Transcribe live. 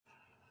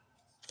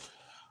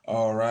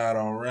All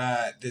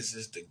right. This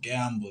is the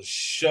Gamble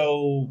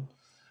Show,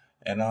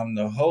 and I'm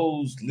the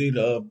host,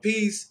 leader of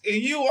peace,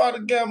 and you are the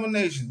Gamble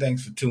Nation.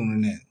 Thanks for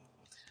tuning in.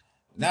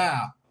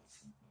 Now,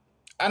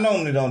 I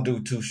normally don't do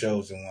two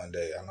shows in one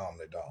day. I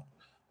normally don't,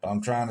 but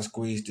I'm trying to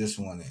squeeze this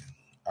one in.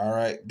 All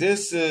right.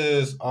 This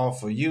is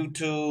off of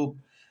YouTube,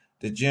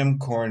 the Jim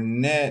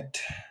Cornette,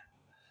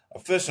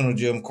 official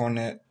Jim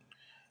Cornette,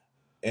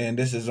 and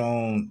this is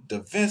on the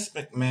Vince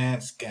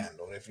McMahon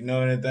scandal. If you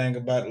know anything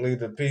about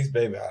Leader of Peace,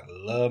 baby, I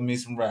love me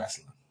some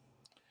wrestling.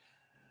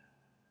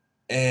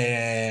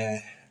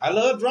 And I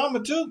love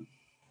drama too.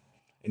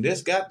 And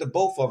this got the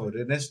both of it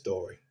in this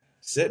story.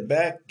 Sit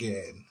back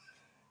and,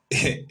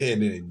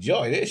 and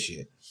enjoy this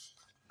shit.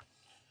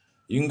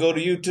 You can go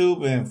to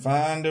YouTube and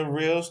find the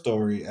real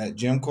story at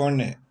Jim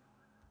Cornette.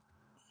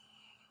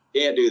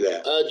 Can't do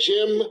that.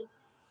 Jim,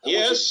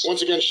 yes?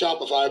 Once again,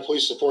 Shopify,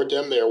 please support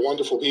them. They are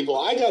wonderful people.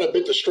 I got a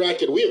bit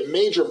distracted. We have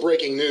major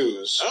breaking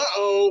news.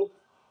 Uh-oh.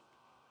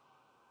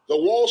 The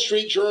Wall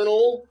Street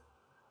Journal,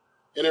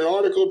 in an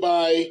article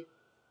by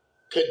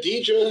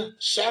Khadija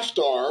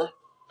Safdar.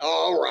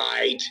 All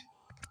right.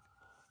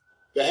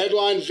 The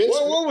headline, Vince...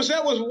 What was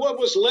that? What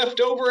was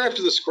left over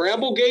after the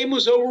Scrabble game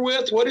was over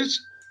with? What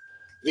is...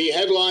 The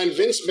headline,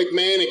 Vince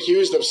McMahon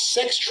accused of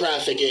sex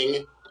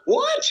trafficking...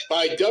 What?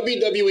 By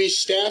WWE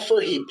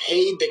staffer he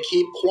paid to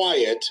keep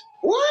quiet.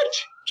 What?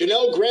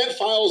 Janelle Grant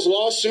files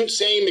lawsuit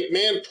saying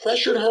McMahon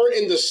pressured her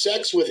into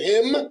sex with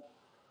him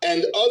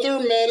and other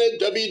men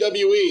at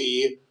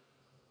WWE,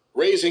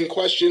 raising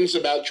questions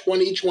about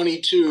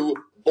 2022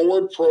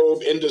 board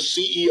probe into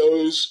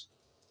CEOs'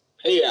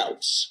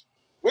 payouts.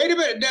 Wait a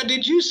minute. Now,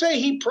 did you say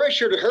he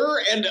pressured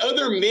her and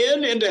other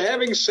men into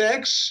having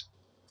sex?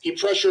 He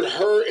pressured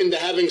her into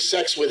having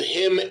sex with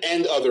him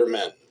and other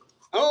men.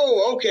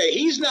 Oh, okay.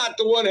 He's not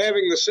the one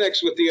having the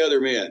sex with the other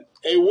men.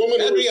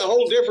 That'd be a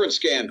whole different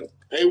scandal.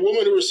 A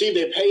woman who received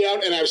a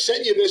payout, and I've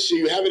sent you this so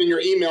you have it in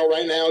your email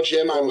right now,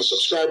 Jim. I'm a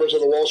subscriber to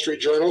the Wall Street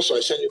Journal, so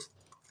I sent you.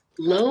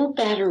 Low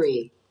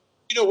battery.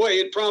 You know what?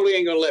 It probably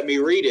ain't going to let me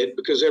read it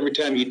because every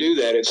time you do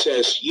that, it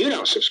says, you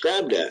don't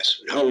subscribe to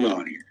us. Hold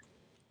on here.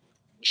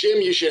 Jim,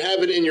 you should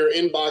have it in your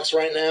inbox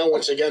right now.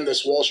 Once again,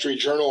 this Wall Street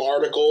Journal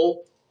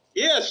article.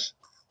 Yes.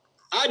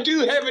 I do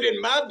have it in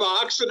my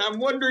box, and I'm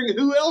wondering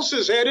who else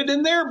has had it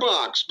in their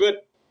box.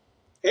 But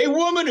a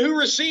woman who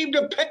received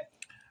a pay...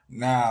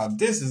 Now,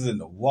 this is in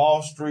the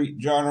Wall Street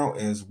Journal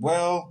as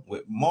well,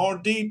 with more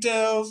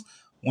details.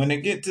 When they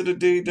get to the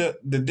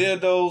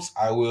dildos,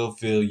 I will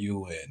fill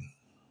you in.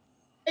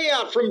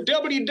 Payout from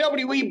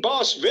WWE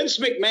boss Vince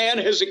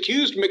McMahon has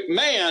accused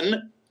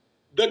McMahon,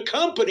 the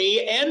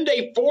company, and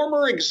a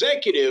former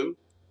executive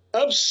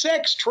of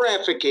sex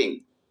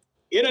trafficking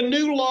in a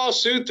new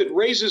lawsuit that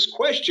raises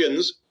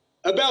questions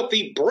about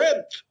the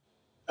breadth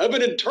of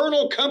an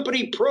internal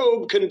company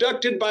probe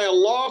conducted by a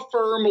law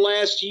firm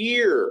last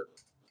year.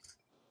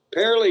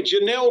 Apparently,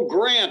 Janelle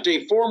Grant,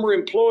 a former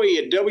employee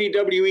at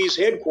WWE's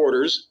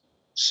headquarters,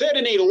 said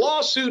in a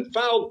lawsuit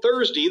filed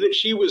Thursday that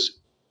she was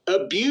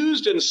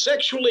abused and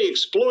sexually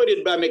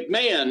exploited by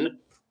McMahon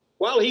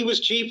while he was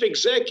chief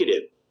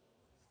executive.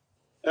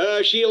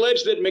 She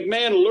alleged that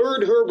McMahon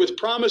lured her with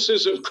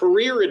promises of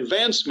career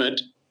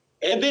advancement,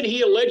 and then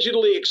he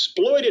allegedly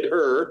exploited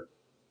her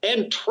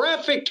and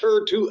trafficked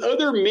her to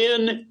other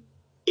men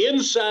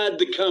inside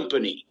the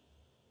company.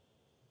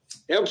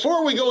 Now,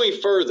 before we go any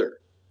further,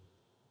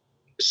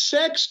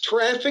 sex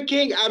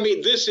trafficking, I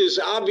mean, this is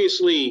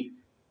obviously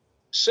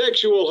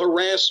sexual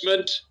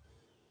harassment,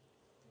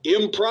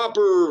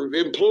 improper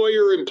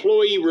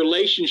employer-employee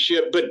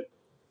relationship, but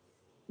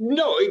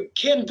no,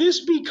 can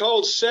this be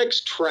called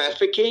sex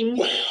trafficking?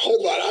 Well,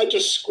 hold on, I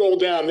just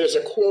scrolled down. There's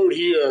a quote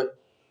here.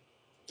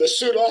 The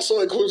suit also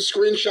includes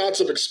screenshots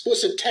of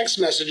explicit text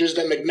messages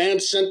that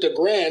McMahon sent to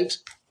Grant.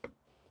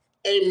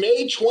 A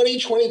May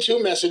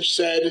 2022 message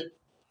said,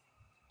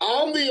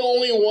 "I'm the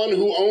only one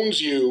who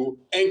owns you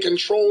and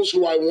controls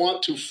who I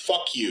want to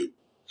fuck you."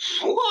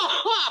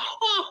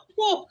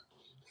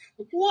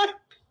 What?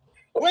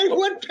 Wait,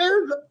 what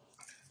paragraph?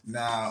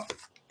 Now,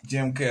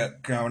 Jim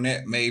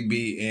Cornette may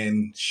be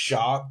in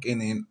shock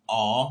and in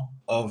awe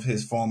of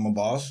his former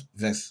boss,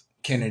 Vince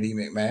Kennedy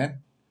McMahon.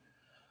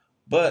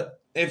 But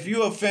if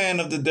you're a fan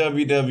of the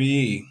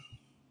WWE,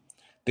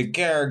 the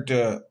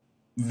character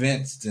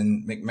Vince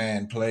and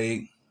McMahon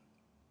played,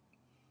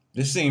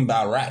 this seemed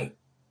about right.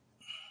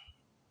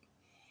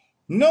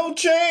 No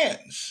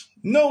chance.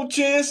 No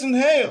chance in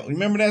hell.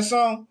 Remember that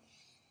song?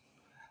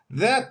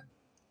 That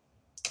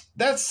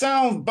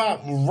sounds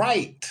about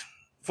right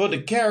for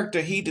the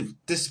character he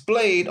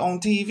displayed on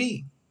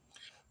TV.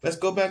 Let's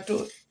go back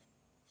to it.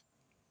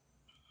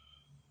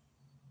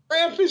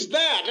 What is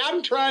that?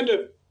 I'm trying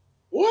to...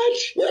 What?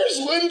 Where's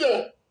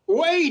Linda?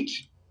 Wait.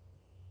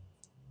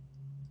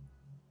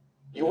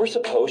 You were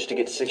supposed to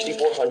get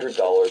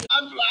 $6,400.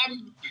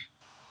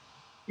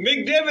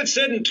 McDevitt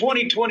said in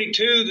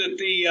 2022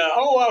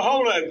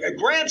 that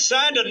Grant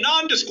signed a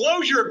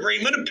non-disclosure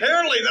agreement.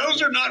 Apparently,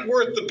 those are not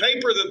worth the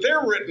paper that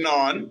they're written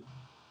on.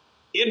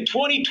 In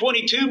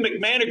 2022,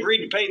 McMahon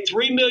agreed to pay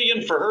 $3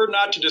 million for her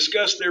not to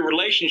discuss their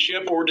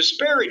relationship or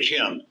disparage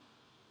him.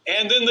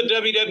 And then the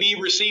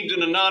WWE received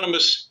an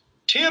anonymous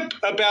tip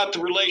about the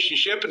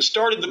relationship and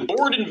started the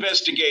board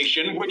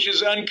investigation, which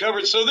is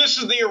uncovered. So this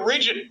is the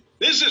original.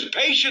 This is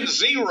patient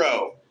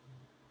zero.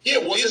 Yeah,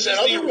 wasn't that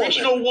other the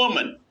original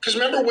woman? Because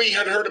remember, we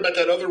had heard about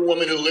that other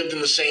woman who lived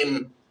in the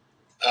same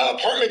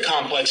apartment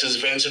complex as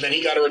Vince, and then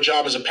he got her a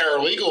job as a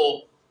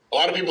paralegal. A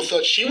lot of people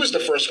thought she was the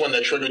first one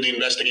that triggered the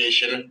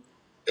investigation.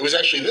 It was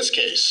actually this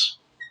case.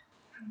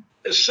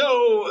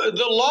 So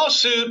the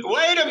lawsuit,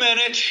 wait a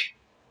minute.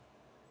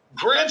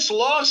 Grant's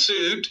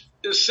lawsuit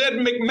said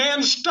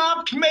McMahon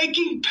stopped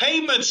making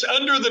payments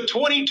under the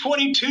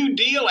 2022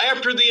 deal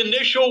after the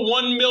initial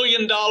 $1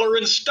 million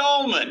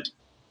installment.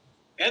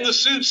 And the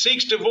suit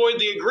seeks to void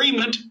the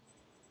agreement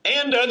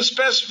and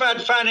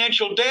unspecified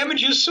financial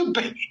damages. So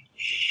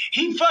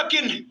he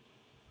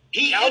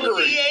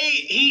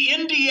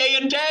NDA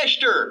and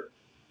dashed her.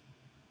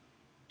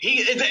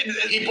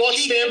 He bought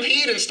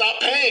Stampede and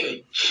stopped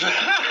paying.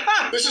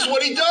 This is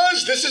what he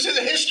does. This is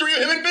the history of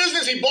him in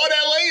business. He bought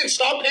LA and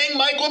stopped paying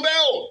Mike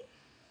LaBelle.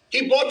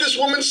 He bought this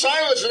woman's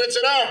silence and it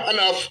said,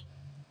 enough.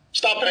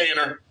 Stop paying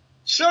her.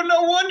 So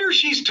no wonder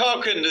she's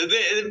talking,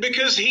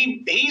 because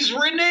he's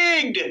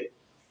reneged.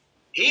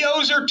 He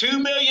owes her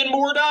 $2 million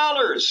more.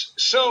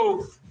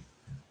 So,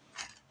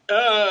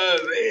 blah,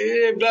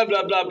 blah,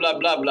 blah, blah, blah,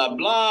 blah, blah,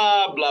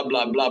 blah, blah,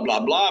 blah, blah, blah,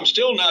 blah. I'm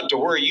still not to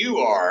where you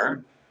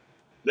are.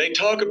 They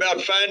talk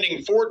about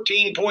finding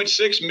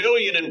 $14.6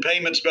 million in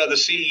payments by the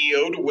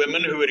CEO to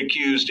women who had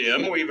accused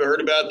him. We've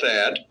heard about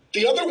that.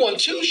 The other one,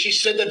 too, she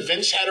said that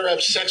Vince had her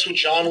have sex with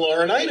John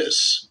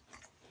Laurinaitis.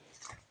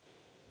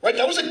 Right,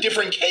 that was a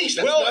different case.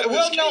 That's not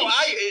this case.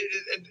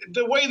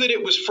 The way that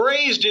it was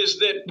phrased is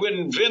that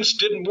when Vince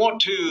didn't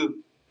want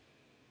to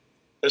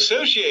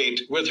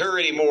associate with her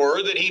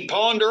anymore, that he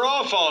pawned her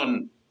off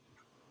on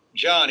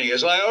Johnny.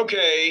 It's like,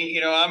 okay,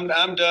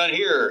 I'm done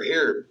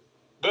here.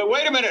 But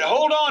wait a minute,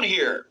 hold on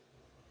here.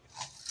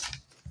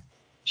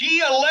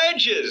 She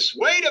alleges,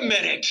 wait a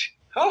minute,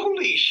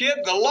 holy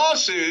shit, the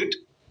lawsuit.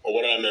 Well,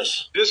 what did I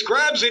miss?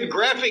 Describes in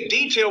graphic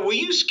detail. Well,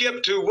 you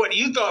skipped to what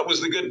you thought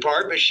was the good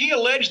part, but she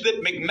alleged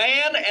that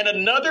McMahon and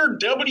another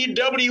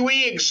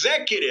WWE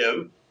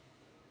executive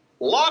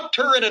locked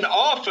her in an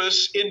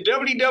office in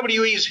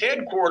WWE's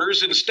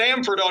headquarters in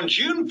Stamford on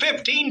June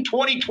 15,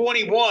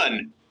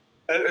 2021.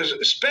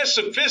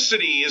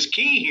 Specificity is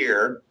key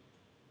here.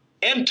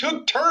 And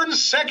took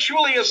turns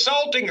sexually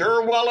assaulting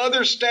her while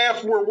other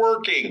staff were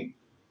working.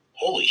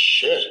 Holy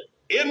shit.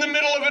 In the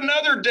middle of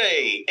another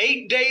day,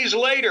 8 days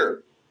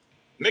later,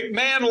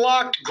 McMahon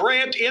locked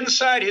Grant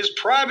inside his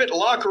private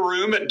locker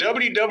room at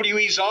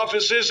WWE's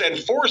offices and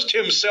forced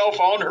himself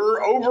on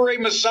her over a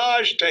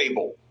massage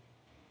table.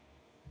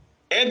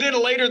 And then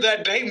later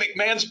that day,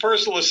 McMahon's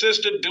personal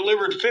assistant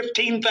delivered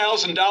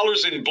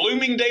 $15,000 in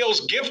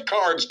Bloomingdale's gift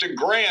cards to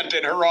Grant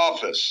in her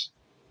office.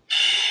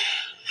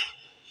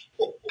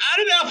 I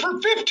don't know, for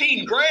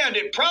 $15,000,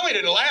 it probably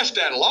didn't last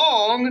that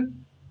long.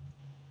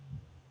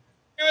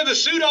 The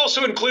suit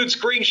also includes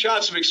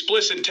screenshots of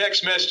explicit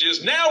text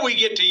messages. Now we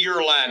get to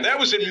your line. That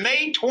was in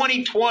May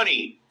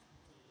 2020.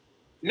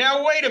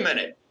 Now, wait a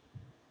minute.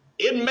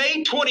 In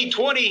May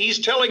 2020, he's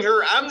telling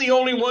her, I'm the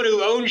only one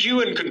who owns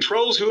you and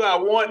controls who I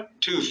want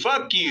to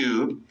fuck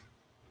you.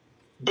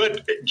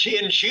 But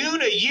in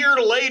June, a year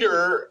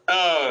later,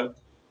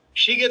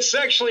 she gets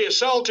sexually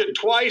assaulted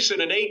twice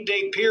in an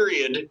 8-day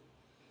period.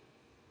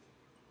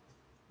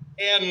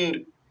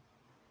 And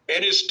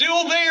is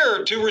still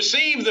there to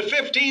receive the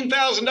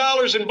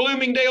 $15,000 in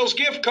Bloomingdale's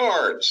gift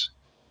cards.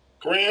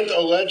 Grant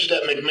alleged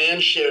that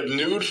McMahon shared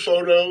nude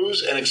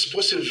photos and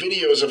explicit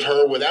videos of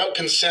her without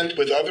consent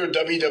with other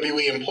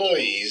WWE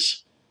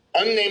employees,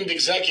 unnamed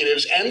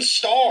executives, and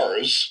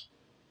stars,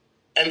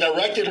 and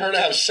directed her to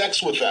have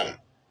sex with them.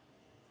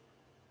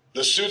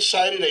 The suit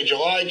cited a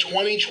July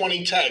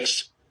 2020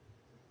 text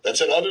that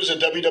said others at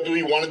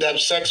WWE wanted to have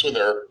sex with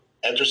her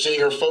after seeing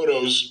her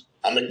photos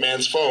on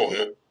McMahon's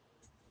phone,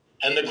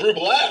 and the group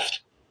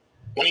left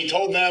when he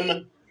told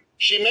them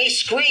she may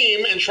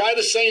scream and try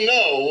to say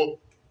no,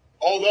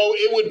 although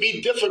it would be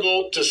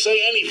difficult to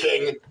say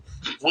anything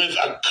with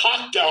a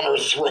cock down her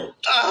throat.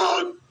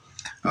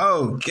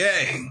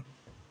 Okay.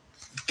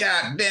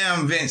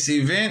 Goddamn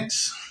Vincey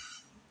Vince.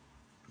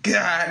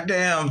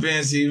 Goddamn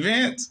Vincey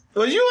Vince.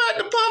 Well, you at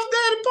the Puff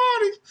Daddy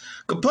party?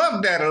 Cause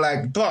Puff Daddy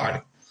like the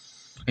party.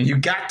 And you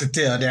got to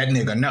tell that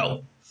nigga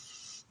no.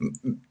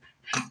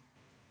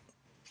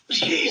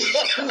 Jesus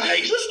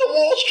Christ. This is the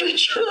Wall Street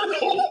Journal.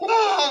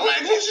 Oh,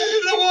 man, this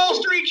is the Wall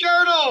Street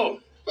Journal.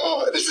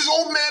 Oh, this is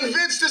old man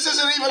Vince. This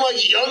isn't even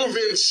like young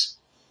Vince.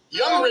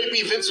 Young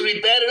rapey Vince would be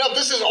bad enough.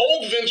 This is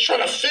old Vince trying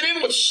to fit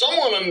in with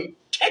someone on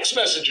text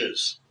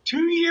messages. 2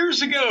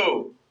 years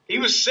ago, he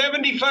was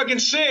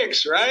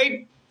 76,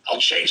 right? I'll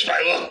change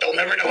my look. They'll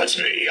never know it's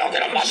me. I'll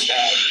get a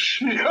mustache.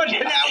 Now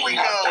we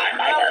know. Dye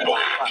my hair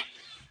black.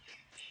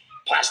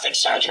 Plastic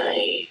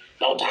surgery.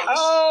 No tax.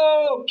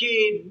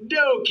 Okie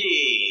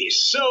dokie.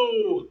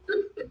 So,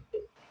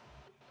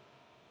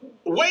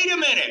 Wait a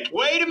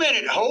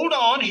minute. Hold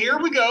on. Here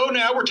we go.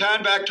 Now we're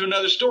tying back to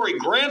another story.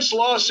 Grant's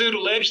lawsuit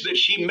alleged that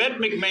she met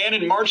McMahon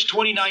in March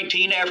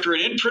 2019 after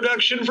an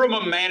introduction from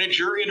a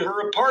manager in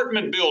her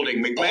apartment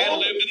building. McMahon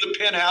lived in the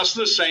penthouse of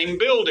the same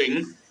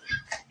building,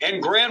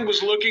 and Grant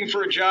was looking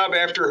for a job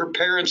after her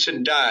parents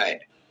had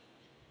died.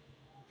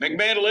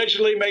 McMahon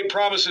allegedly made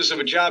promises of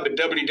a job at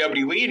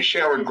WWE and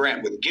showered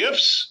Grant with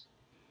gifts.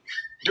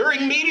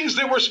 During meetings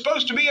that were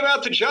supposed to be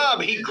about the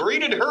job, he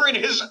greeted her in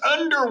his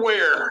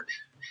underwear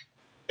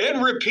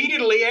and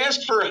repeatedly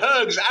asked for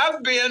hugs.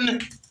 I've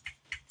been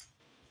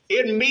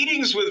in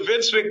meetings with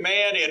Vince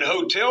McMahon in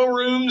hotel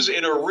rooms,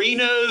 in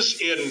arenas,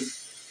 in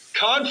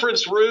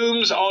conference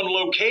rooms, on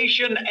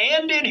location,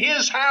 and in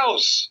his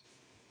house.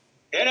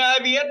 And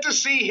I've yet to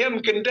see him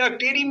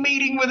conduct any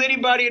meeting with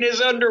anybody in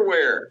his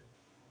underwear.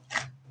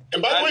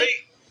 And by the way,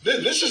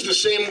 this is the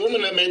same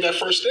woman that made that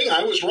first thing.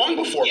 I was wrong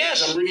before.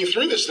 Yes. I'm reading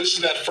through this. This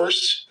is that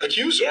first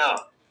accuser. Yeah.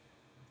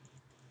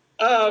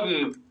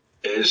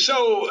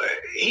 So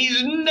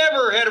he's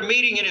never had a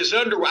meeting in his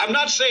underwear. I'm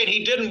not saying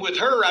he didn't with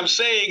her. I'm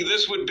saying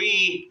this would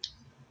be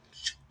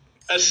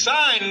a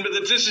sign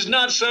that this is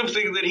not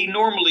something that he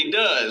normally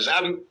does.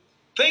 I'm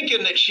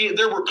thinking that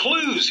there were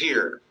clues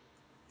here.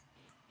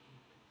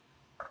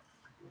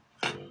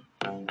 I'm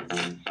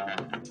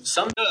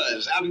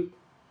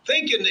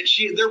thinking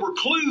that there were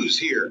clues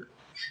here.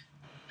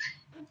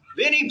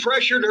 Then he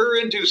pressured her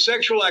into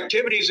sexual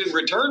activities in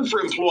return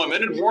for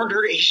employment and warned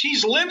her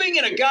she's living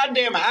in a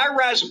goddamn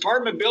high-rise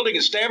apartment building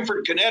in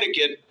Stamford,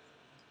 Connecticut.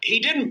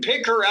 He didn't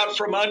pick her out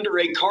from under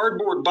a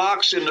cardboard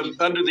box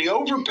under the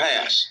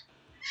overpass.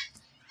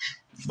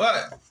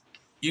 But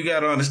you got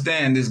to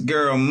understand, this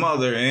girl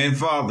mother and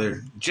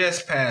father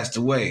just passed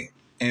away.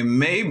 And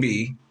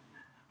maybe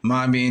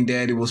mommy and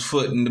daddy was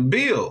footing the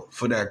bill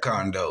for that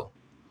condo.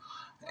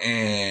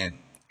 And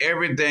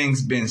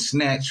everything's been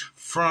snatched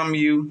from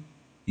you.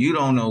 You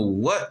don't know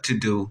what to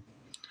do.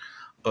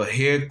 But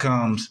here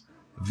comes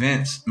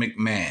Vince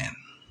McMahon.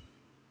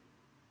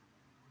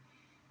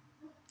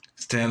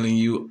 It's telling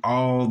you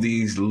all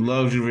these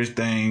luxurious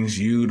things.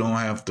 You don't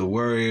have to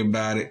worry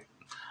about it.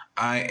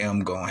 I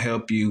am going to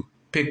help you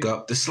pick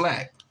up the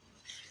slack.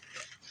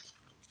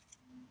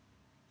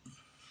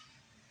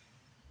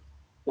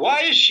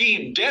 Why is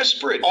she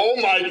desperate? Oh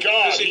my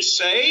God. Does it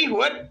say?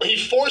 What? He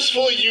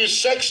forcefully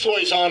used sex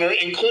toys on her,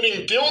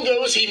 including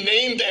dildos he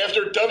named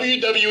after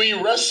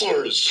WWE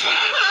wrestlers,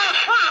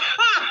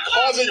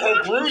 causing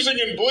her bruising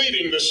and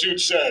bleeding, the suit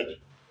said.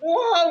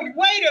 Whoa,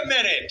 wait a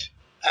minute.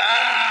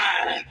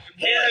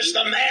 Here's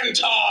the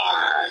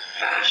mentor.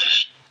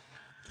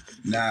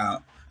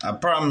 Now, I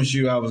promise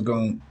you I was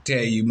going to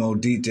tell you more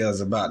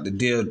details about the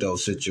dildo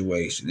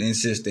situation. And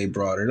since they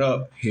brought it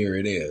up, here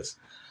it is.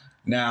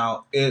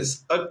 Now,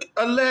 it's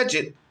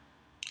alleged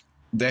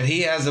that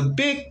he has a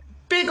big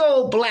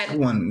old black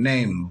one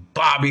named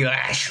Bobby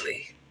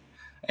Lashley.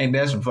 And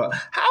that's fun.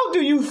 How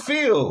do you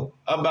feel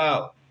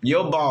about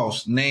your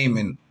boss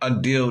naming a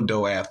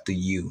dildo after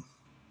you?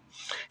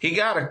 He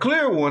got a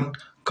clear one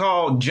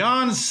called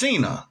John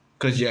Cena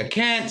because you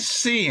can't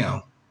see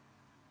him.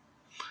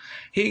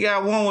 He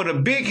got one with a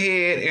big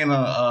head and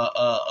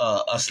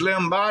a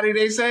slim body,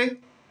 they say.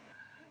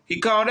 He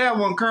called that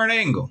one Kurt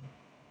Angle.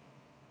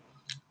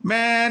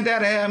 Man,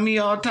 that'll have me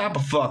all type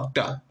of fucked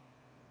up.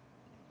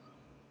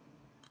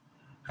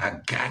 I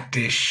got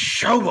this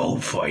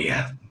showboat for you,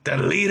 the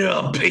leader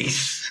of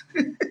peace.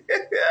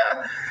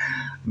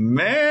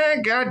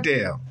 Man,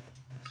 goddamn.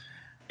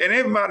 And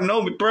everybody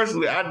know me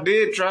personally. I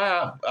was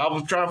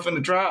trying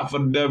to try out for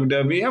the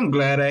WWE. I'm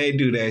glad I ain't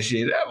do that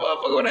shit. That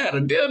motherfucker would have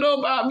had a dildo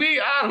about me,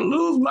 I'd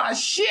lose my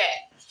shit.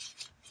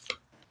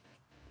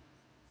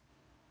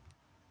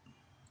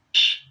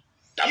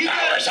 The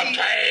powers of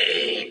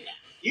pain.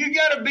 You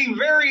got to be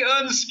very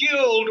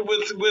unskilled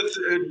with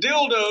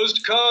dildos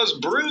to cause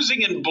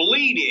bruising and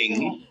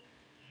bleeding.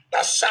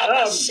 The son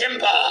of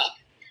Simba.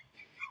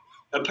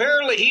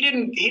 Apparently, he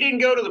didn't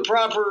go to the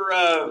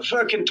proper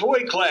fucking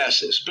toy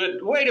classes.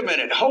 But wait a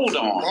minute, hold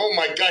on. Oh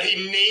my God,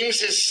 he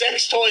names his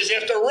sex toys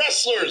after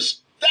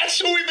wrestlers. That's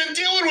who we've been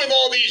dealing with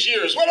all these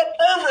years. What a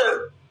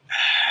pervert.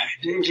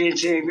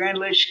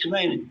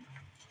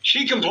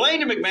 She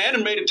complained to McMahon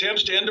and made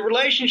attempts to end the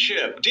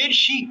relationship. Did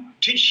she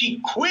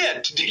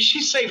quit? Did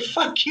she say,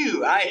 fuck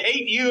you, I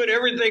hate you and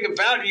everything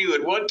about you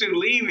and want to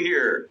leave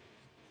here?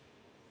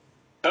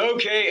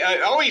 Okay,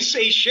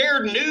 he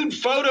shared nude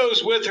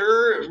photos with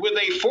her with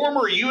a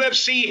former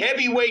UFC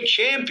heavyweight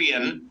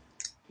champion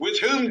with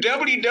whom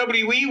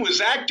WWE was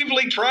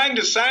actively trying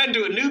to sign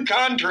to a new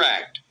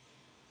contract.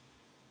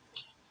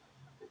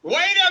 Wait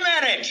a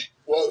minute!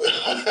 Well,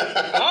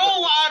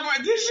 Hold on,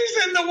 this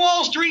is in the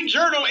Wall Street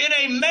Journal in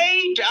a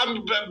May.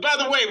 By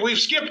the way, we've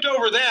skipped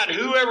over that,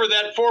 whoever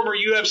that former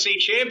UFC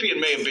champion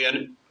may have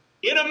been.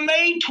 In a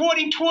May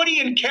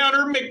 2020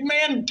 encounter,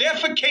 McMahon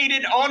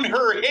defecated on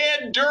her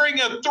head during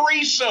a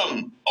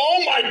threesome.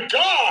 Oh my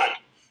God!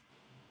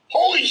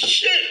 Holy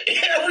shit!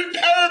 Every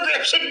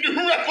paragraph's a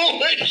new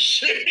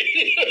revelation.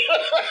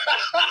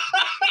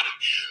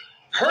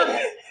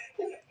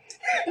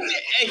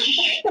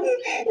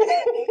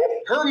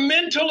 Her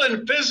mental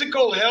and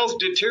physical health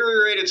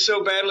deteriorated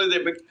so badly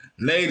that...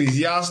 Ladies,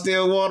 y'all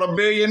still want a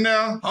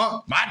billionaire?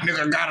 Huh? My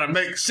nigga gotta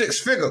make 6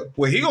 figures.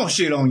 Well, he gonna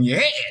shit on your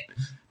head.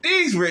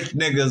 These rich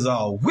niggas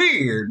are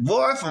weird,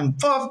 boy. From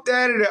Puff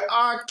Daddy to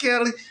R.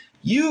 Kelly,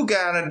 you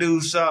gotta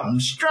do something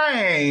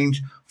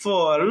strange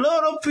for a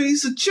little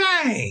piece of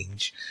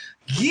change.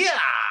 Yeah.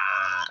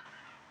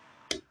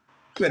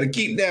 Better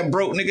keep that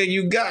broke nigga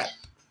you got.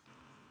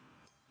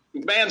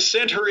 McMahon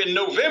sent her in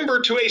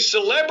November to a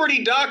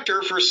celebrity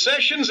doctor for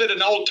sessions at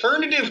an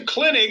alternative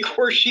clinic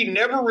where she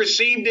never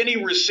received any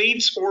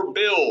receipts or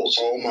bills.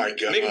 Oh, my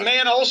God.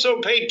 McMahon also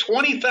paid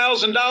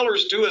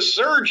 $20,000 to a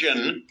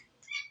surgeon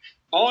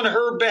on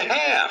her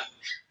behalf.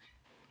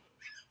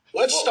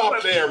 Let's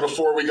stop there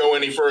before we go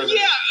any further.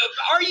 Yeah,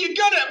 are you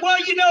gonna... Well,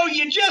 you know,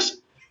 you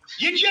just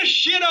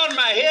shit on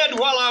my head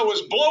while I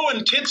was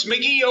blowing Tits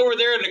McGee over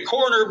there in the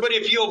corner, but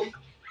if you'll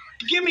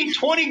give me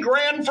 20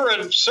 grand for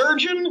a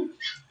surgeon...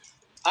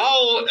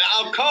 I'll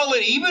call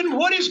it even.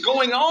 What is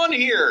going on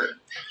here?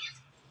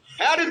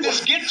 How did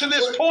this get to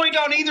this point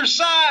on either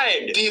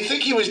side? Do you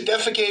think he was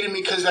defecating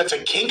because that's a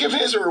kink of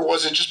his, or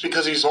was it just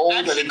because he's old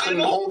and he couldn't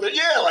hold it?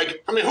 Yeah,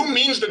 like, I mean, who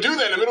means to do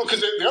that in the middle?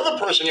 Because the other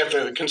person you have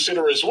to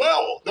consider as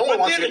well. No one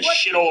wants to get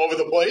shit all over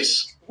the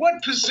place.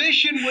 What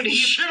position would he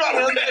shit on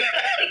her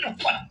head?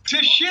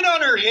 To shit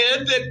on her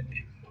head that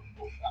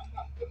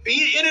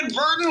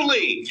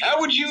inadvertently? How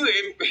would you...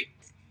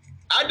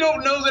 I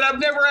don't know that I've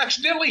never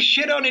accidentally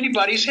shit on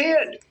anybody's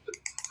head.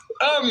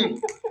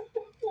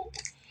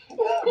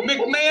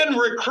 McMahon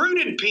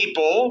recruited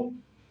people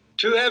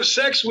to have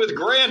sex with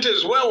Grant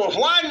as well. Well,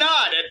 why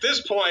not at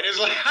this point? It's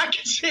like, I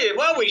can see it.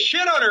 Well, we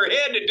shit on her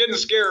head and it didn't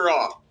scare her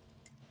off.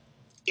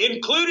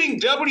 Including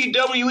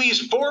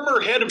WWE's former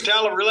head of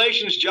talent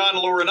relations, John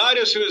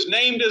Laurinaitis, who is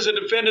named as a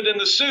defendant in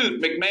the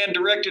suit. McMahon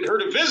directed her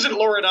to visit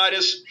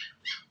Laurinaitis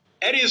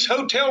at his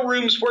hotel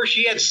rooms where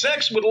she had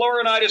sex with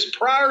Laurinaitis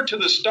prior to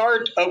the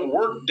start of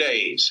work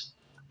days.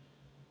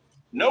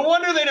 No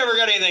wonder they never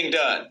got anything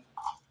done.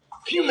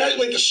 Can you imagine,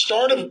 like,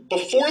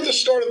 before the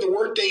start of the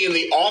workday in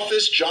the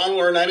office, John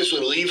Laurinaitis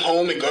would leave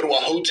home and go to a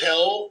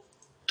hotel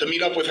to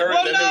meet up with her,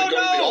 and then they would go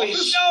to the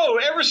office? No,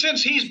 ever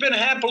since he's been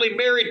happily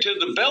married to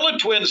the Bella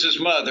twins'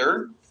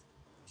 mother,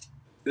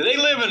 they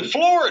live in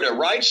Florida,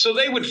 right? So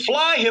they would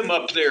fly him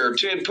up there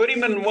and put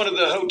him in one of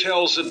the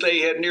hotels that they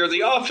had near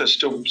the office.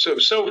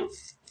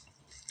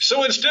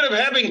 So instead of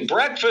having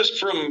breakfast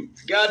from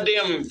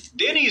goddamn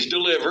Denny's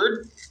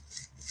delivered,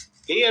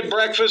 he had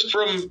breakfast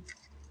from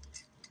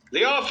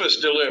the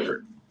office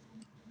delivered.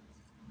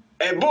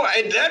 And boy,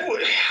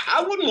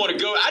 I wouldn't want to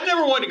go. I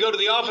never wanted to go to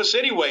the office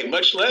anyway,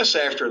 much less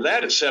after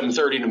that at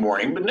 7:30 in the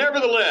morning. But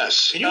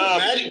nevertheless, can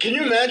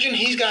you imagine?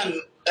 He's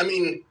gotten. I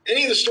mean,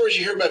 any of the stories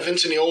you hear about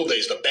Vince in the old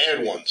days, the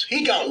bad ones,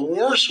 he got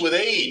worse with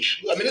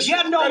age. I mean,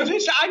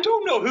 I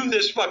don't know who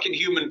this fucking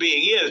human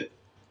being is.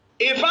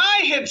 If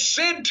I had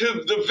said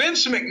to the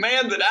Vince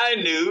McMahon that I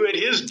knew at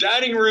his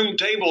dining room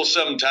table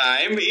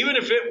sometime, even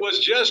if it was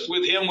just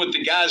with him with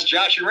the guys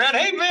joshing around,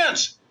 hey,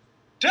 Vince,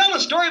 tell a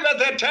story about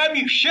that time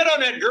you shit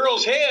on that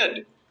girl's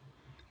head.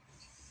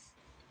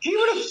 He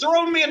would have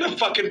thrown me in the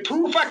fucking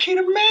poof. I can't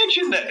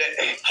imagine that.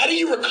 How do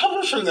you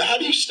recover from that? How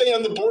do you stay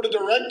on the board of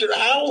directors?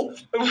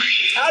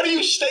 How do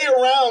you stay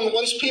around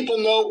once people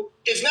know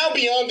it's now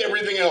beyond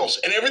everything else,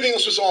 and everything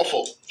else was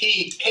awful?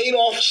 He paid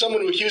off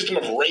someone who accused him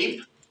of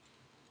rape.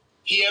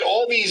 He had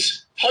all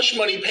these hush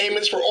money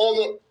payments for all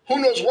the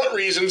who knows what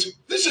reasons.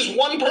 This is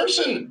one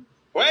person.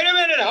 Wait a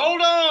minute.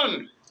 Hold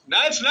on.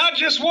 Now, it's not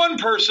just one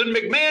person.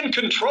 McMahon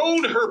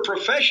controlled her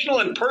professional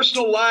and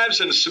personal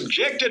lives and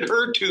subjected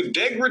her to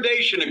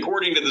degradation,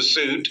 according to the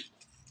suit.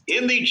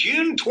 In the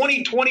June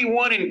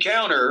 2021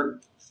 encounter,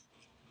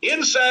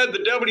 inside the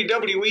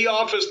WWE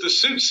office, the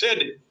suit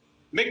said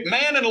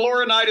McMahon and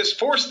Laurinaitis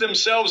forced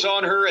themselves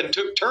on her and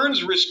took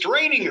turns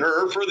restraining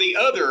her for the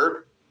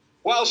other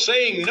while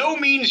saying no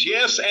means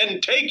yes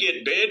and take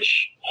it,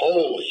 bitch.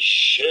 Holy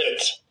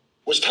shit.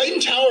 Was Titan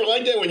Tower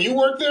like that when you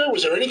worked there?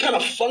 Was there any kind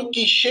of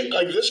funky shit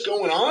like this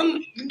going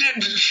on?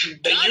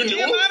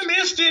 I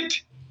missed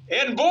it.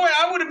 And boy,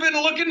 I would have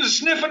been looking and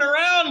sniffing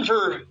around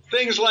for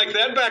things like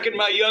that back in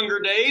my younger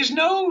days.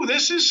 No,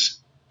 this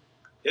is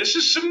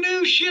some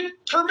new shit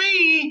for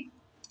me.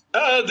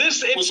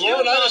 Was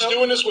Laurinaitis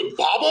doing this with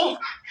Baba?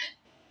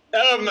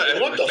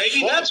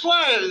 Maybe that's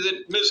why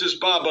that Mrs.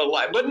 Baba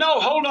liked. But no,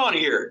 hold on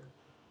here.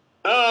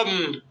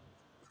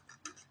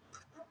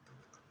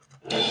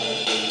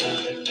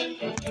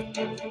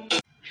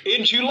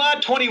 In July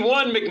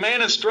 21,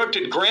 McMahon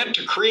instructed Grant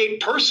to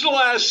create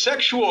personalized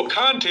sexual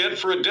content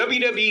for a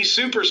WWE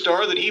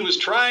superstar that he was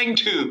trying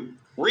to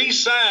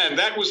re-sign.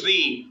 That was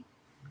the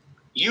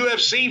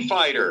UFC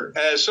fighter.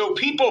 So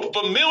people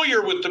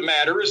familiar with the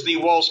matter, as the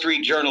Wall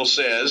Street Journal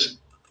says,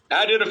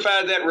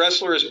 identified that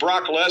wrestler as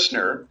Brock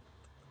Lesnar.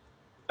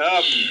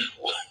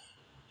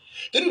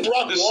 Didn't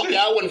Brock walk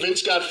out when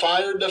Vince got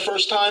fired the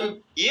first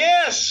time?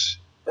 Yes.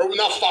 or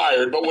not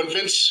fired, but when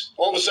Vince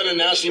all of a sudden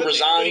announced he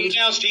resigned. When he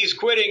announced he's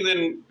quitting,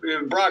 then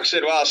Brock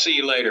said, well, I'll see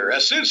you later.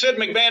 A suit said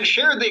McMahon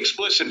shared the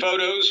explicit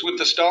photos with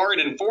the star and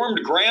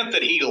informed Grant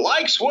that he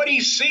likes what he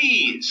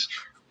sees.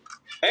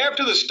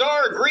 After the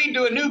star agreed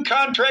to a new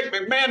contract,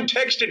 McMahon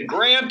texted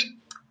Grant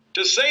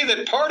to say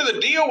that part of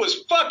the deal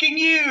was fucking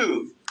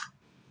you.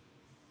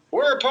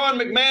 Whereupon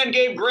McMahon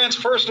gave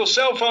Grant's personal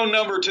cell phone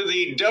number to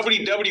the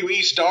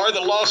WWE star.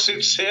 The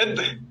lawsuit said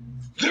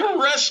the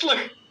wrestler...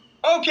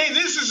 Okay,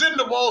 this is in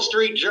the Wall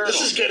Street Journal.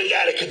 This is getting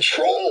out of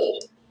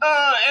control.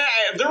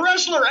 The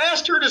wrestler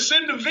asked her to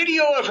send a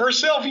video of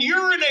herself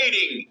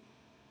urinating.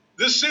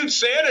 The suit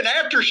said, and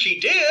after she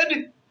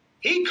did,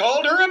 he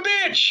called her a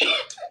bitch.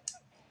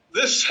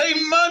 The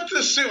same month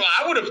the suit...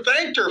 I would have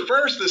thanked her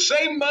first. The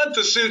same month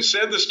the suit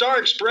said the star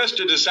expressed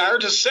a desire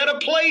to set a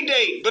play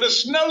date, but a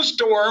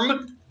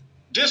snowstorm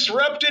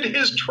disrupted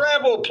his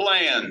travel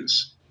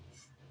plans.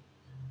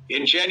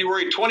 In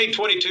January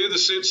 2022, the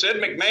suit said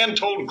McMahon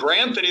told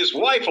Grant that his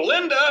wife,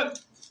 Linda,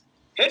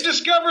 had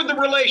discovered the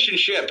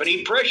relationship, and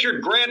he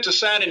pressured Grant to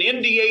sign an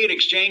NDA in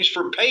exchange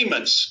for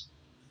payments.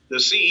 The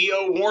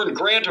CEO warned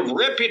Grant of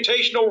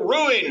reputational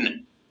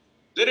ruin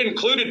that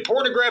included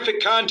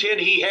pornographic content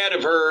he had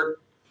of her.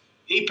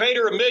 He paid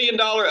her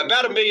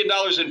about $1 million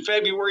in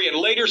February and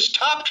later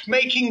stopped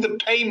making the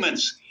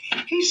payments.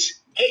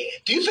 Hey,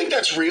 do you think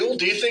that's real?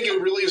 Do you think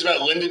it really is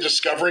about Linda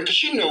discovering? Because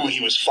she knew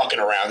he was fucking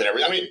around and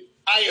everything. I mean,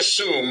 I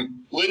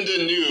assume Linda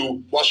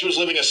knew while she was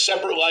living a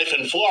separate life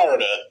in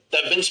Florida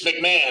that Vince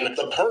McMahon,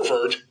 the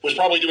pervert, was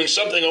probably doing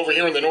something over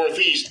here in the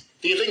Northeast.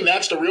 Do you think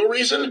that's the real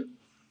reason?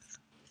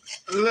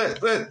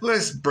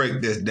 Let's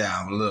break this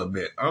down a little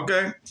bit,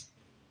 okay?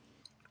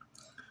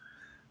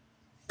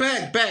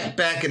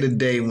 Back in the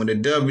day when the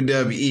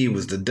WWE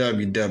was the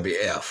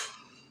WWF,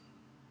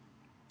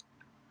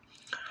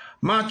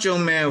 Macho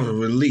Man was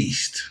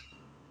released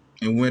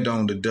and went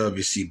on to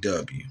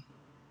WCW.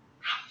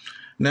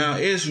 Now,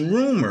 it's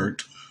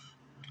rumored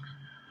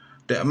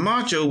that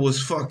Macho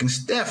was fucking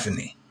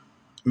Stephanie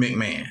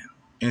McMahon,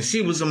 and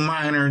she was a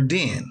minor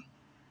then.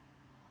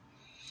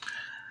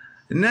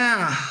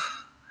 Now,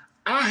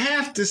 I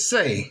have to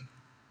say,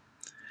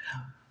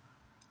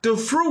 the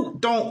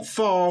fruit don't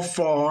fall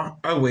far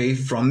away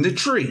from the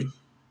tree.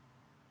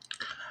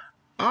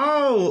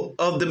 All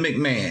of the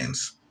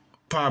McMahons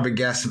probably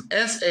got some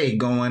SA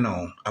going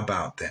on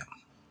about them.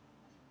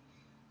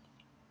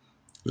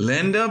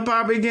 Linda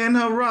probably getting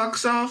her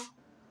rocks off.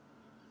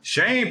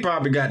 Shane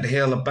probably got the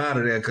hell up out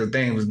of there because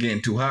things was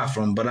getting too hot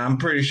for him, but I'm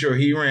pretty sure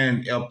he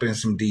ran up in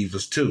some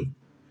divas too.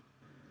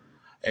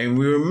 And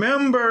we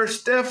remember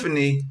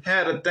Stephanie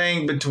had a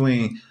thing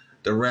between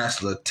the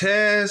wrestler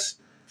Tess,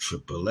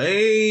 Triple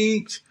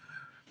H,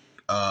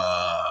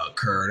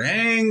 Kurt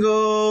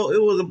Angle.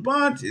 It was a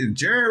bunch of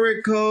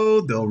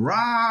Jericho, The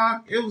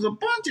Rock. It was a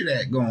bunch of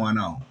that going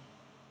on.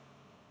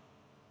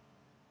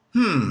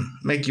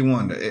 Make you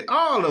wonder.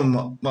 All of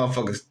them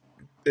motherfuckers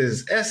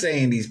is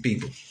essaying these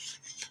people.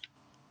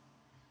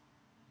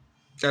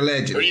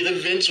 Allegedly. Or either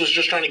Vince was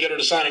just trying to get her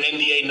to sign an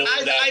NDA knowing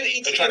that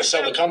they're trying to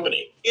sell the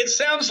company. It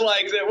sounds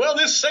like that, well,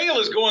 this sale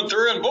is going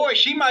through, and boy,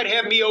 she might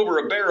have me over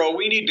a barrel.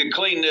 We need to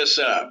clean this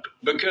up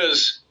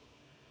because...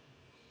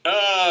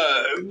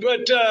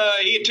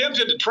 he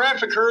attempted to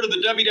traffic her to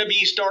the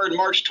WWE star in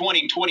March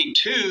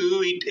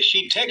 2022.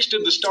 She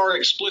texted the star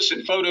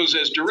explicit photos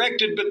as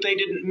directed, but they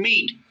didn't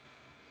meet.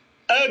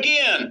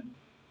 Again,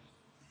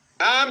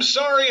 I'm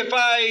sorry if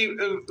I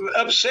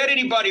upset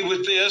anybody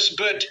with this,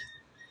 but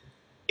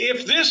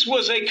if this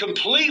was a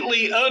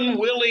completely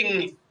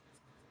unwilling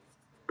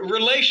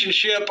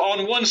relationship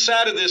on one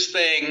side of this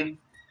thing,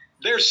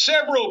 there's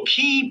several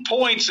key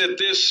points at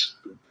this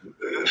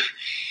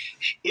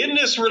in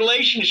this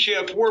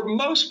relationship where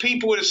most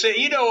people would have said,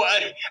 you know,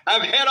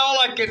 I've had all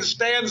I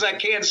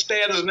can't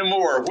stands no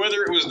more.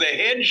 Whether it was the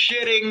head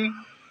shitting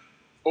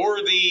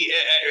or the...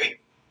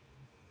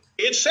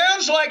 it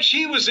sounds like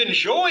she was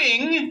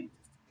enjoying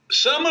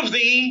some of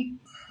the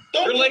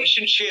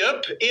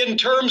relationship in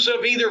terms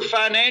of either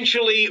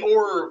financially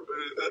or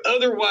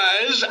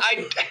otherwise.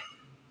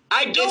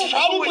 I don't... It's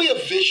probably a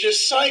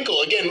vicious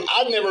cycle. Again,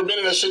 I've never been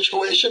in a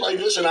situation like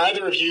this, and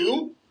either of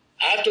you,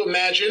 I have to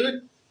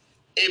imagine...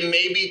 it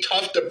may be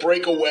tough to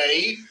break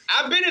away.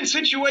 I've been in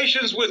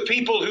situations with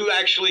people who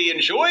actually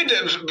enjoyed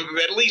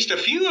at least a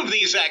few of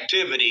these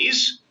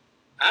activities.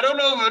 I don't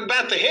know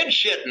about the head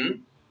shitting,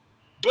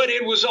 but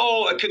it was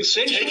all a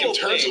consensual Taking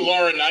turns thing. of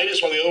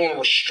Laurinaitis while the other one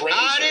was strange.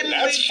 I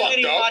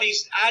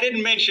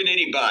didn't mention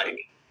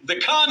anybody. The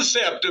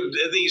concept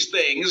of these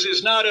things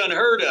is not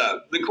unheard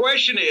of. The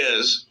question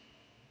is,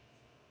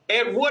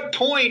 at what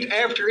point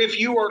if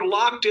you are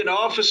locked in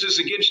offices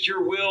against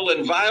your will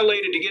and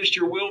violated against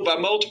your will by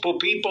multiple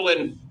people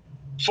and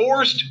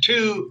forced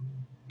to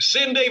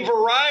send a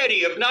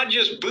variety of not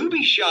just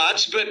booby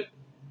shots, but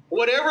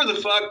whatever the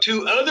fuck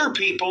to other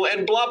people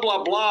and blah,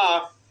 blah,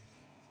 blah,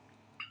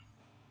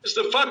 is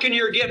the fucking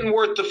you're getting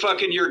worth the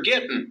fucking you're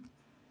getting?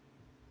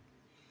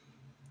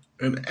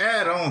 And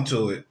add on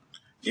to it,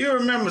 you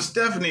remember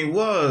Stephanie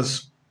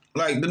was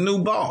like the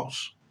new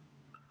boss.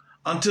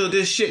 until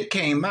this shit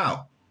came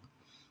out.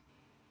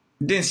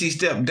 Then she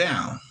stepped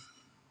down.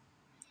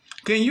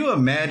 Can you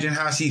imagine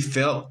how she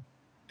felt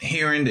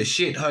hearing the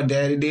shit her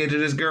daddy did to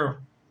this girl?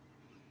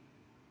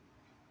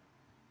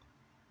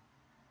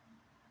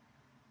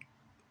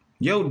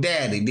 Your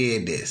daddy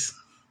did this.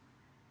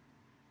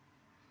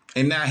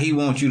 And now he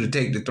wants you to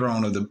take the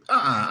throne of the...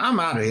 I'm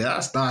out of here.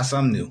 I'll start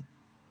something new.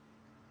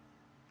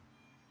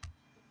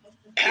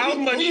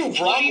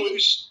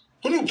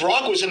 Who knew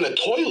Brock was in the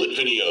toilet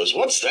videos?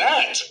 What's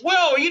that?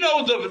 Well, you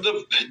know,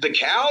 the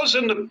cows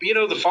and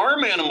the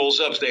farm animals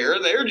up there,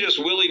 they're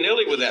just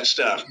willy-nilly with that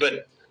stuff.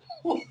 But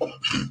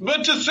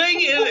the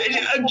thing is,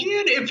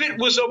 again, if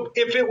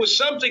it was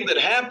something that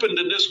happened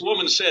and this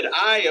woman said,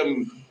 I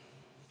am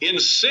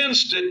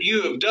incensed that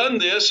you have done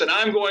this and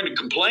I'm going to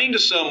complain to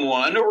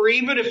someone, or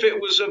even if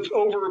it was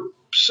over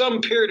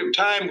some period of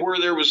time where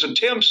there was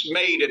attempts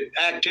made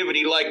at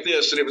activity like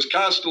this and it was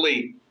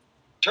constantly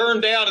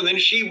turned down, and then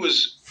she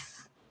was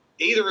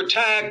either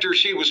attacked or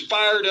she was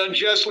fired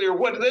unjustly or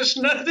what. This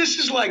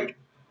is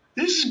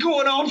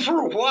going on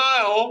for a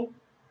while,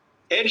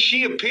 and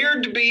she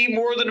appeared to be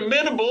more than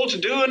amenable to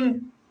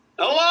doing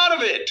a lot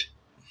of it.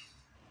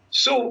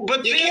 So,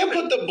 but you can't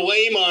put the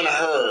blame on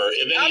her.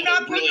 I'm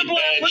not putting the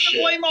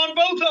blame on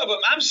both of them.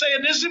 I'm saying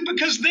this is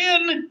because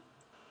then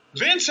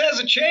Vince has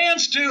a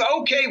chance to,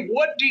 okay,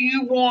 what do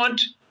you want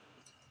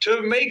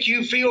to make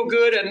you feel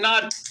good and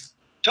not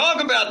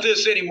talk about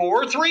this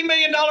anymore? $3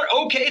 million.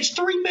 Okay, it's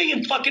 $3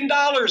 million fucking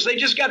dollars. They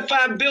just got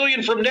 $5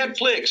 billion from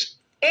Netflix.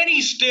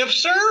 Any stiff,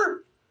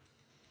 sir?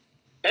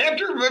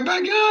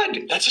 My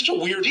God. That's such a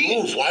weird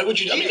move. Why would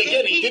you? I mean,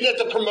 again, he did that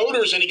to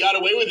promoters and he got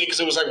away with it because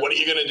it was like, what are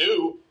you going to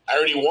do? I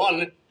already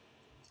won.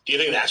 Do you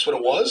think that's what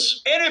it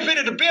was? And if it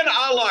had been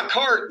a la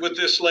carte with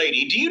this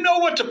lady, do you know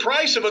what the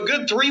price of a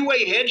good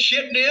three-way head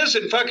shitting is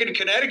in fucking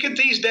Connecticut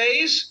these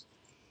days?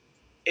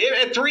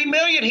 At $3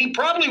 million, he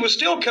probably was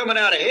still coming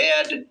out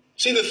ahead.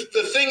 See,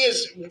 the thing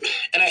is,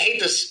 and I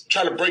hate to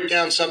try to break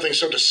down something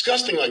so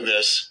disgusting like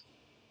this,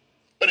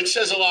 but it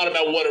says a lot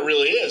about what it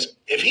really is.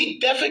 If he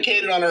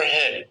defecated on her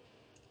head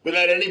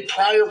without any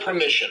prior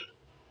permission,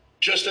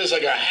 just as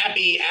like a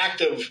happy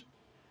act of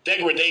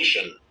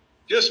degradation,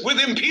 just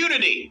with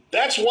impunity,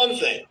 that's one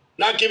thing.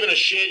 Not giving a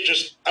shit,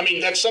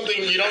 that's something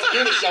you don't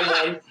do to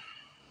someone.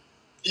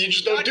 You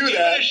just don't do that. Not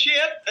giving a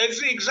shit,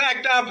 it's the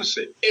exact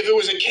opposite. If it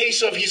was a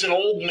case of he's an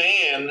old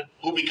man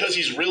who, because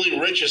he's really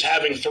rich, is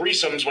having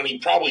threesomes when he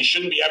probably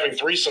shouldn't be having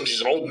threesomes,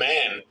 he's an old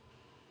man,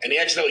 and he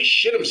accidentally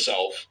shit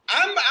himself.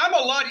 I'm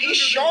a lot. He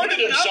sharded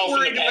himself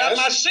in the past. About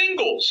my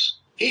singles.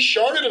 He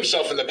sharded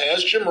himself in the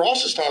past. Jim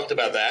Ross has talked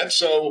about that.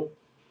 So,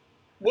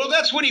 well,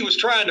 that's what he was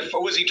trying to.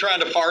 Was he trying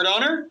to fart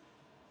on her?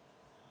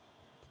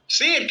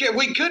 See,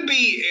 we could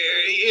be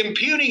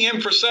impugning him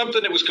for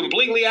something that was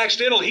completely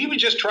accidental. He was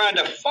just trying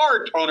to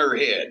fart on her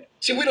head.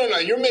 See, we don't know.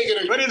 You're making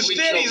a but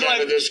instead he's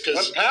like, this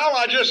pal,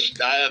 I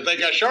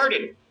think I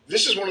sharted.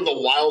 This is one of the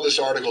wildest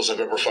articles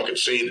I've ever fucking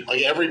seen.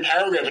 Like, every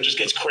paragraph, it just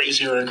gets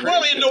crazier and crazier.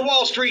 Well, in the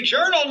Wall Street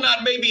Journal, not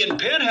maybe in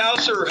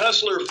Penthouse or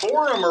Hustler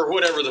Forum or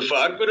whatever the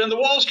fuck, but in the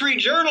Wall Street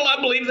Journal, I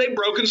believe they've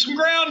broken some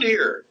ground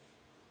here.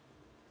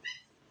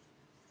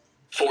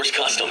 Force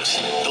Customs,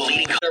 the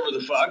leading... Whatever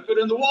the fuck, but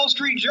in the Wall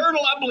Street Journal,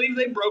 I believe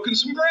they've broken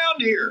some ground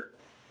here.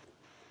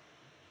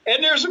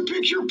 And there's a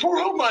picture,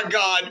 oh my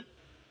God.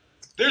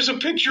 There's a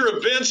picture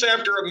of Vince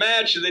after a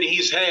match that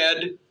he's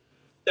had,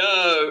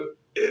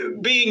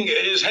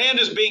 his hand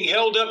is being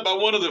held up by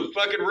one of the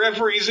fucking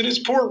referees, and it's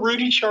poor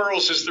Rudy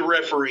Charles is the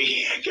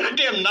referee.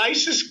 Goddamn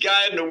nicest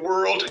guy in the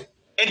world.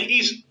 And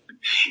he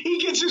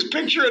gets his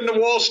picture in the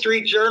Wall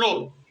Street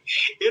Journal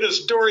in a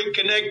story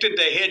connected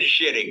to head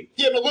shitting.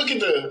 Yeah, but look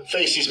at the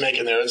face he's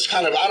making there. It's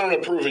kind of, I don't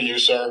approve of you,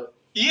 sir.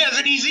 Yes,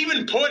 and he's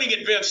even pointing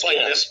at Vince like,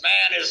 this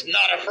man is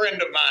not a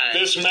friend of mine.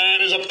 This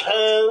man is a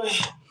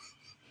perv.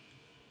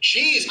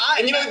 Jeez.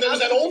 And there was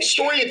that old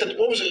story at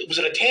what was it? Was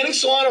it a tanning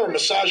salon or a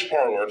massage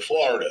parlor in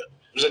Florida?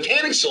 It was a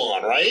tanning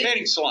salon, right?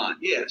 Tanning salon,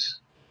 yes.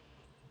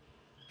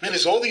 Man,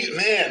 there's all these,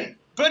 man.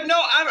 But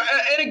no,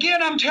 and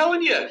again, I'm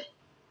telling you,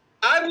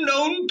 I've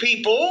known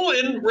people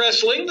in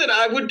wrestling that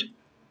I would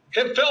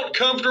have felt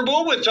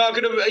comfortable with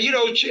talking to,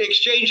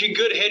 exchanging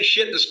good head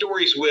shit the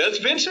stories with.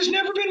 Vince has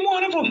never been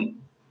one of them.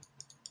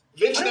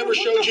 Vince never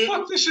showed you. What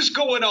the fuck this is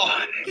going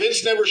on?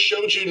 Vince never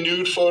showed you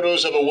nude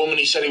photos of a woman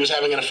he said he was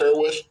having an affair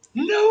with?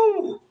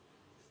 No.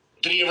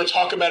 Did he ever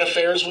talk about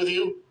affairs with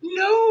you?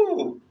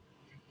 No.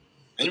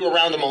 And you were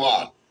around him a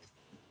lot.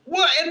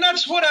 Well, and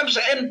that's what I'm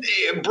saying.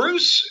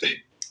 Bruce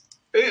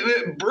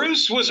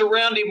was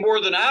around him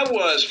more than I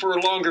was for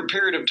a longer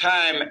period of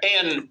time,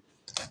 and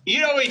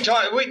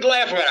we'd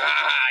laugh about,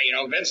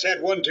 Vince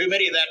had one too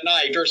many that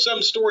night, or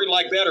some story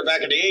like that, or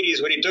back in the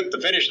 80s when he took the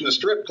finish in the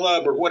strip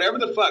club, or whatever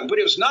the fuck. But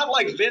it was not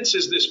like Vince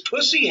is this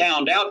pussy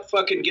hound out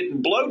fucking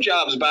getting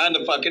blowjobs behind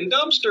the fucking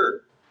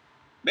dumpster.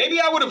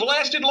 Maybe I would have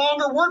lasted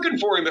longer working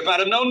for him if I'd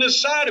have known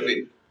this side of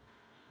him.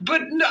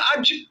 But no,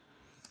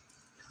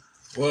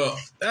 Well,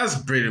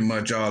 that's pretty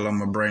much all I'm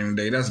gonna bring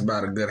today. That's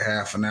about a good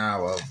half an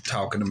hour of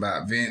talking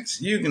about Vince.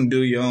 You can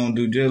do your own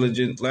due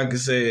diligence. Like I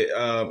said,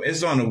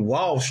 it's on the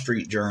Wall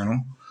Street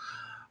Journal.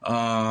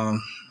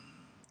 Um,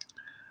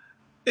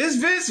 is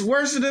Vince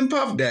worse than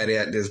Puff Daddy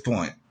at this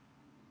point?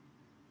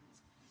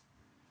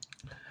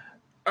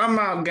 I'm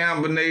out,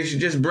 Gamble Nation.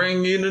 Just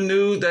bring you the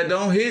news that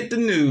don't hit the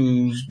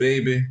news,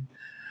 baby.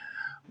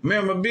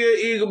 Remember, be an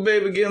eagle,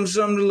 baby. Give him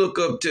something to look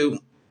up to.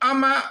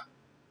 I'm out.